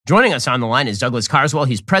Joining us on the line is Douglas Carswell.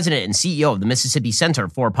 He's president and CEO of the Mississippi Center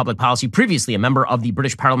for Public Policy, previously a member of the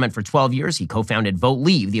British Parliament for 12 years. He co-founded Vote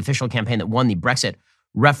Leave, the official campaign that won the Brexit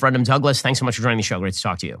referendum. Douglas, thanks so much for joining the show. Great to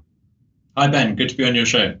talk to you. Hi, Ben. Good to be on your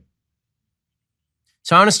show.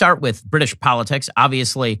 So I want to start with British politics.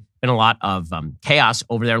 Obviously, been a lot of chaos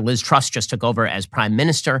over there. Liz Truss just took over as prime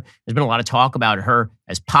minister. There's been a lot of talk about her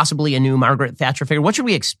as possibly a new Margaret Thatcher figure. What should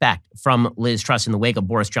we expect from Liz Truss in the wake of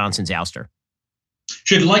Boris Johnson's ouster?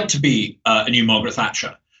 She'd like to be a new Margaret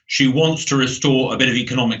Thatcher. She wants to restore a bit of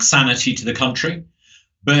economic sanity to the country,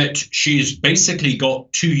 but she's basically got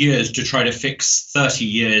 2 years to try to fix 30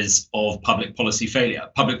 years of public policy failure.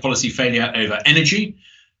 Public policy failure over energy.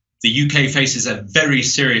 The UK faces a very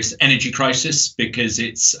serious energy crisis because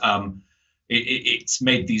it's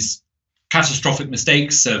made these catastrophic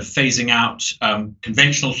mistakes of phasing out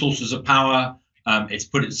conventional sources of power. It's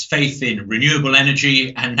put its faith in renewable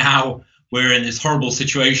energy, and now we're in this horrible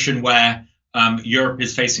situation where Europe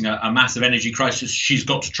is facing a massive energy crisis. She's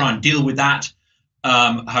got to try and deal with that.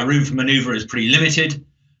 Her room for maneuver is pretty limited.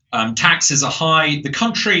 Taxes are high. The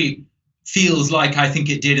country feels like I think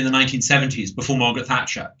it did in the 1970s before Margaret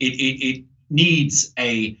Thatcher. It needs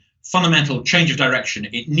a fundamental change of direction.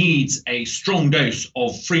 It needs a strong dose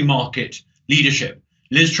of free market leadership.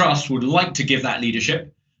 Liz Truss would like to give that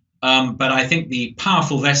leadership. But I think the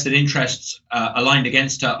powerful vested interests aligned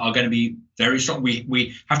against her are going to be very strong.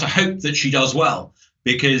 We have to hope that she does well,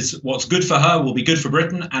 because what's good for her will be good for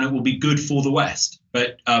Britain and it will be good for the West.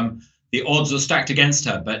 But the odds are stacked against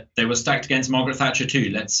her, but they were stacked against Margaret Thatcher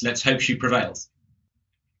too. Let's hope she prevails.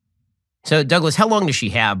 So, Douglas, how long does she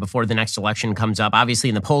have before the next election comes up? Obviously,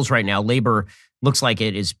 in the polls right now, Labour looks like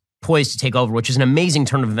it is poised to take over, which is an amazing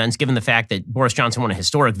turn of events given the fact that Boris Johnson won a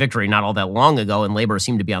historic victory not all that long ago and Labour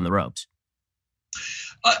seemed to be on the ropes.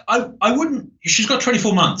 I wouldn't. She's got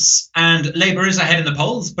 24 months and Labour is ahead in the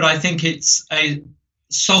polls, but I think it's a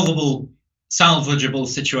salvageable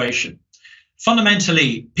situation.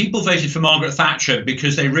 Fundamentally, people voted for Margaret Thatcher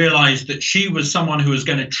because they realized that she was someone who was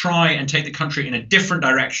going to try and take the country in a different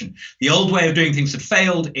direction. The old way of doing things had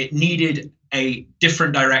failed. It needed a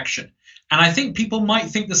different direction. And I think people might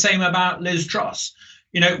think the same about Liz Truss.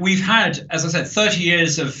 You know, we've had, as I said, 30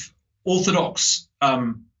 years of orthodox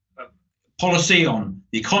policy on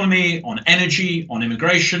the economy, on energy, on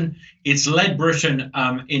immigration. It's led Britain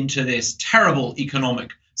into this terrible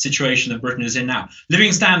economic situation that Britain is in now.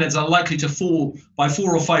 Living standards are likely to fall by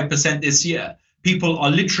 4 or 5% this year. People are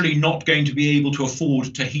literally not going to be able to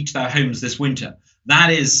afford to heat their homes this winter. That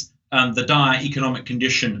is the dire economic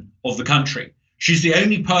condition of the country. She's the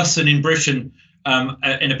only person in Britain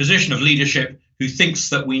in a position of leadership who thinks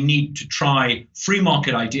that we need to try free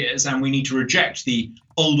market ideas and we need to reject the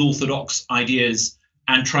old orthodox ideas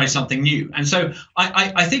and try something new. And so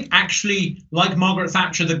I think actually, like Margaret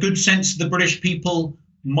Thatcher, the good sense of the British people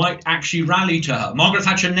might actually rally to her. Margaret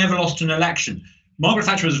Thatcher never lost an election. Margaret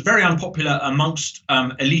Thatcher was very unpopular amongst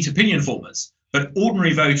elite opinion formers, but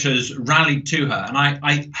ordinary voters rallied to her. And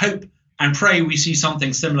I hope and pray we see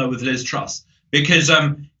something similar with Liz Truss. Because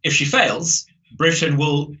if she fails, Britain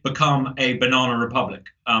will become a banana republic.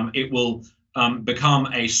 It will become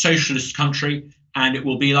a socialist country, and it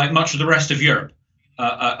will be like much of the rest of Europe,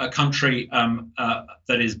 a country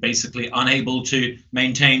that is basically unable to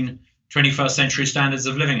maintain 21st century standards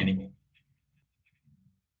of living anymore.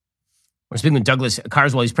 We're speaking with Douglas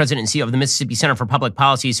Carswell. He's president and CEO of the Mississippi Center for Public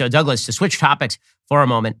Policy. So, Douglas, to switch topics for a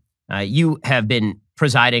moment, you have been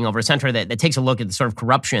presiding over a center that takes a look at the sort of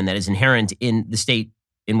corruption that is inherent in the state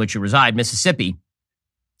in which you reside, Mississippi.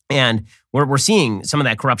 And we're seeing some of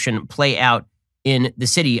that corruption play out in the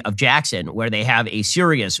city of Jackson, where they have a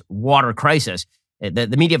serious water crisis. The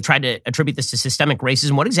media have tried to attribute this to systemic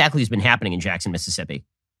racism. What exactly has been happening in Jackson, Mississippi?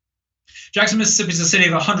 Jackson, Mississippi is a city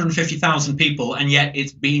of 150,000 people, and yet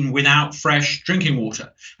it's been without fresh drinking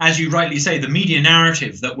water. As you rightly say, the media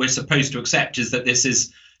narrative that we're supposed to accept is that this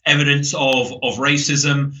is evidence of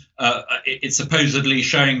racism. It's supposedly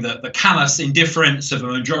showing the callous indifference of a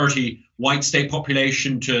majority white state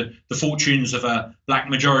population to the fortunes of a black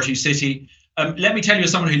majority city. Let me tell you,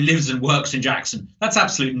 as someone who lives and works in Jackson, that's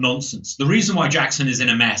absolute nonsense. The reason why Jackson is in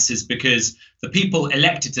a mess is because the people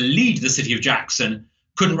elected to lead the city of Jackson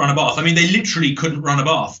couldn't run a bath. I mean, they literally couldn't run a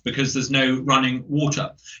bath because there's no running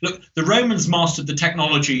water. Look, the Romans mastered the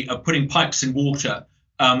technology of putting pipes in water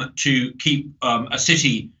to keep a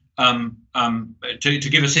city, to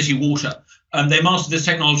give a city water. They mastered this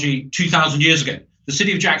technology 2,000 years ago. The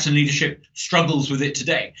city of Jackson leadership struggles with it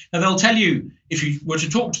today. Now, they'll tell you, if you were to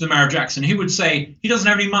talk to the mayor of Jackson, he would say he doesn't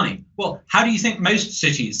have any money. Well, how do you think most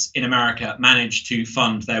cities in America manage to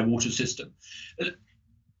fund their water system?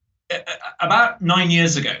 about 9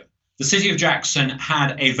 years ago, the city of Jackson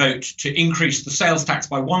had a vote to increase the sales tax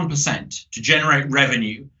by 1% to generate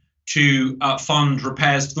revenue to fund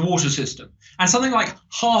repairs to the water system. And something like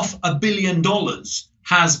 $500 million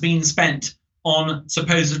has been spent on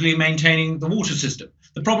supposedly maintaining the water system.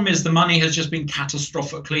 The problem is the money has just been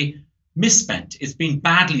catastrophically misspent. It's been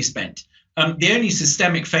badly spent. The only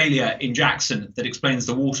systemic failure in Jackson that explains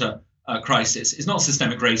the water crisis is not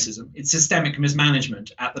systemic racism, it's systemic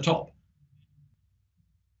mismanagement at the top.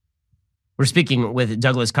 We're speaking with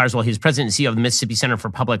Douglas Carswell. He's president and CEO of the Mississippi Center for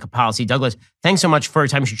Public Policy. Douglas, thanks so much for your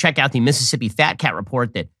time. You should check out the Mississippi Fat Cat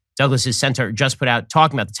report that Douglas's center just put out,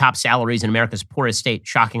 talking about the top salaries in America's poorest state.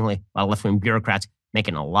 Shockingly, a lot of left-wing bureaucrats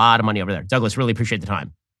making a lot of money over there. Douglas, really appreciate the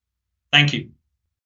time. Thank you.